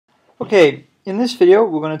Okay, in this video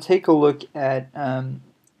we're going to take a look at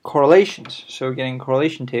correlations, so getting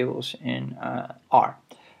correlation tables in R.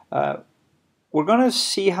 We're going to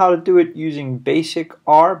see how to do it using base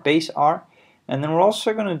R, and then we're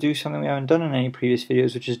also going to do something we haven't done in any previous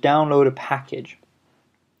videos, which is download a package.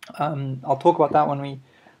 I'll talk about that when we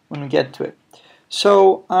get to it.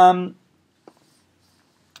 So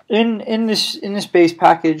in this base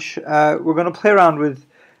package, we're going to play around with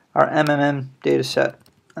our MMM data set.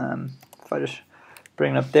 If I just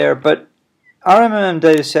bring it up there, but our MMM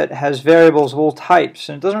data set has variables of all types,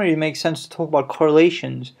 and it doesn't really make sense to talk about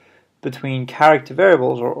correlations between character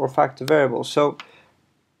variables or factor variables. So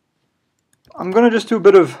I'm going to just do a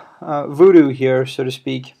bit of voodoo here, so to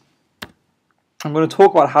speak. I'm going to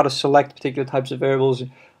talk about how to select particular types of variables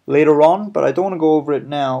later on, but I don't want to go over it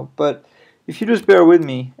now. But if you just bear with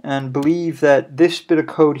me and believe that this bit of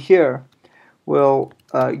code here will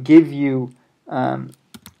give you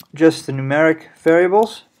just the numeric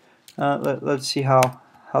variables, let's see how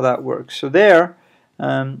that works. So there,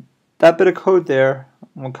 that bit of code there,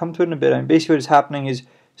 we'll come to it in a bit, and basically what's happening is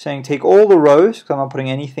saying take all the rows, because I'm not putting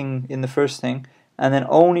anything in the first thing, and then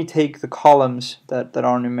only take the columns that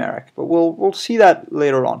are numeric. But we'll see that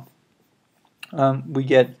later on. We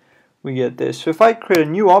get this. So if I create a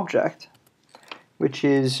new object, which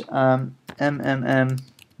is MMM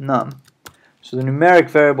num, so the numeric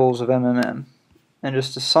variables of MMM, and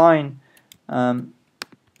just assign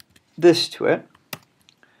this to it,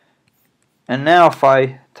 and now if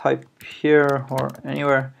I type here or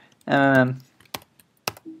anywhere MMM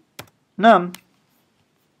num,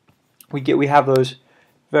 we have those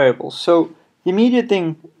variables. So the immediate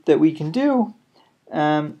thing that we can do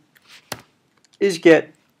is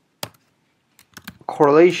get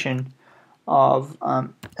correlation of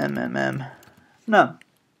MMM num.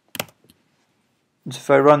 And so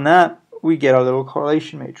if I run that, we get our little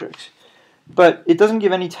correlation matrix. But it doesn't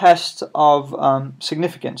give any tests of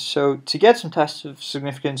significance. So to get some tests of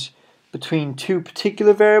significance between two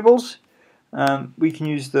particular variables, we can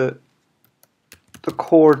use the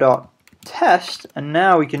core.test, and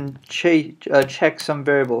now we can check some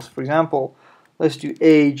variables. For example, let's do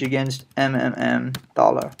age against MMM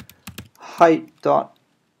dollar height dot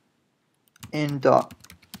in dot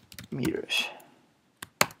meters.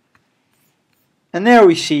 And there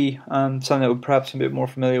we see something that we're perhaps a bit more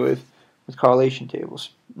familiar with correlation tables.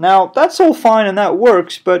 Now that's all fine and that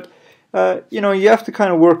works, but you know, you have to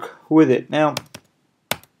kind of work with it. Now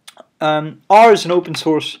R is an open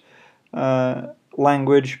source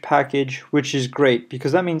language package, which is great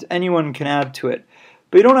because that means anyone can add to it.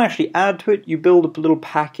 But you don't actually add to it, you build a little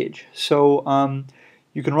package. So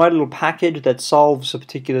you can write a little package that solves a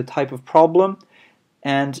particular type of problem,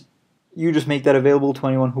 and you just make that available to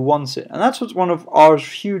anyone who wants it. And that's what's one of R's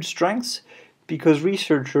huge strengths, because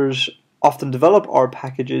researchers often develop R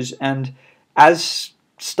packages, and as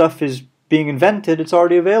stuff is being invented, it's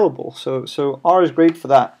already available. So R is great for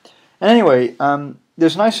that. And anyway,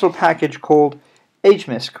 there's a nice little package called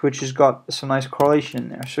Hmisc, which has got some nice correlation in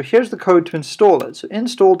there. So here's the code to install it. So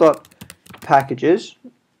install.packages,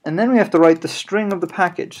 and then we have to write the string of the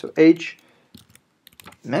package. So Hmisc,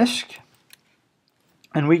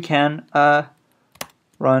 and we can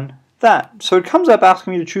run that. So it comes up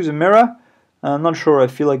asking me to choose a mirror. I'm not sure I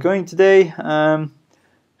feel like going today.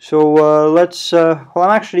 So let's. Well, I'm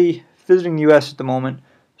actually visiting the US at the moment,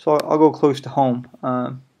 so I'll go close to home.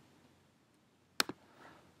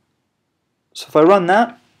 So if I run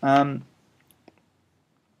that,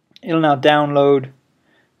 it'll now download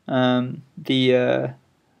the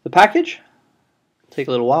package. Take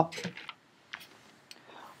a little while.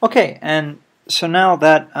 Okay, and so now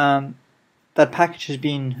that that package has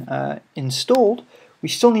been installed, we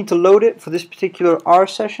still need to load it for this particular R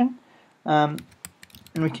session, and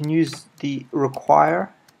we can use the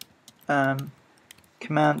require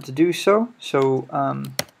command to do so. So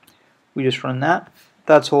we just run that.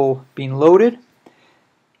 That's all been loaded,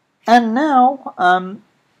 and now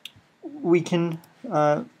we can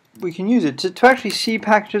use it to actually see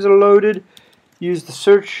packages that are loaded. Use the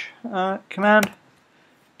search command.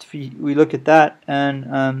 We look at that,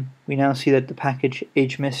 and we now see that the package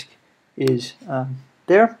Hmisc is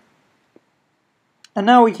there, and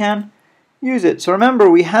now we can use it. So remember,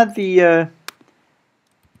 we had the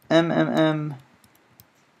MMM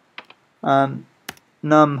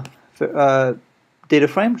num data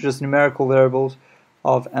frame, which is numerical variables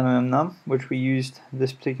of MMM num, which we used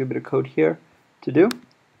this particular bit of code here to do.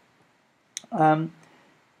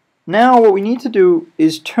 Now what we need to do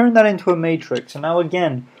is turn that into a matrix. And now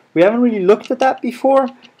again, we haven't really looked at that before,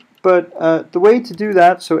 but the way to do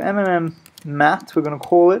that, so MMM mat, we're going to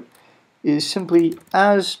call it, is simply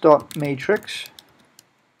as.matrix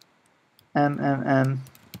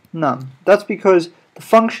none. That's because the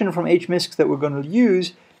function from Hmisc that we're going to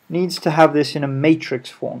use needs to have this in a matrix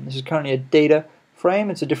form. This is currently a data frame.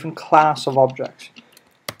 It's a different class of objects.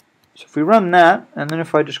 So if we run that, and then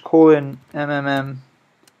if I just call in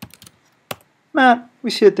mat, we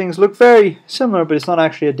see that things look very similar, but it's not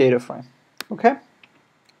actually a data frame. Okay?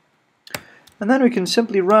 And then we can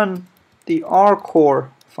simply run the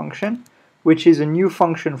rcore function, which is a new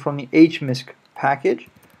function from the Hmisc package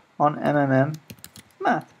on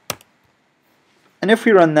math. And if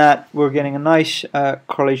we run that, we're getting a nice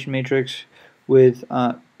correlation matrix with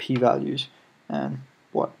p-values and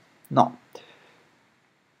what not.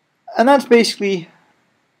 And that's basically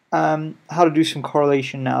how to do some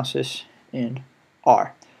correlation analysis in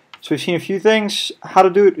R. So we've seen a few things. How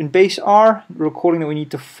to do it in base R, recording that we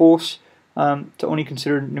need to force to only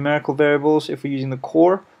consider numerical variables if we're using the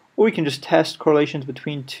core, or we can just test correlations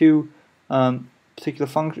between two particular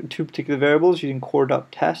variables using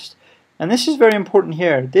core.test. And this is very important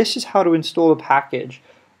here. This is how to install a package.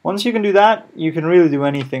 Once you can do that, you can really do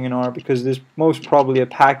anything in R, because there's most probably a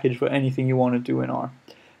package for anything you want to do in R.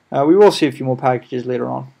 We will see a few more packages later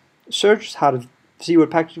on. Search how to see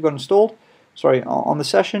what package you've got installed, on the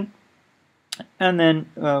session. And then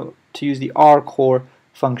to use the rcore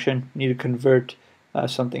function, you need to convert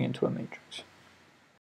something into a matrix.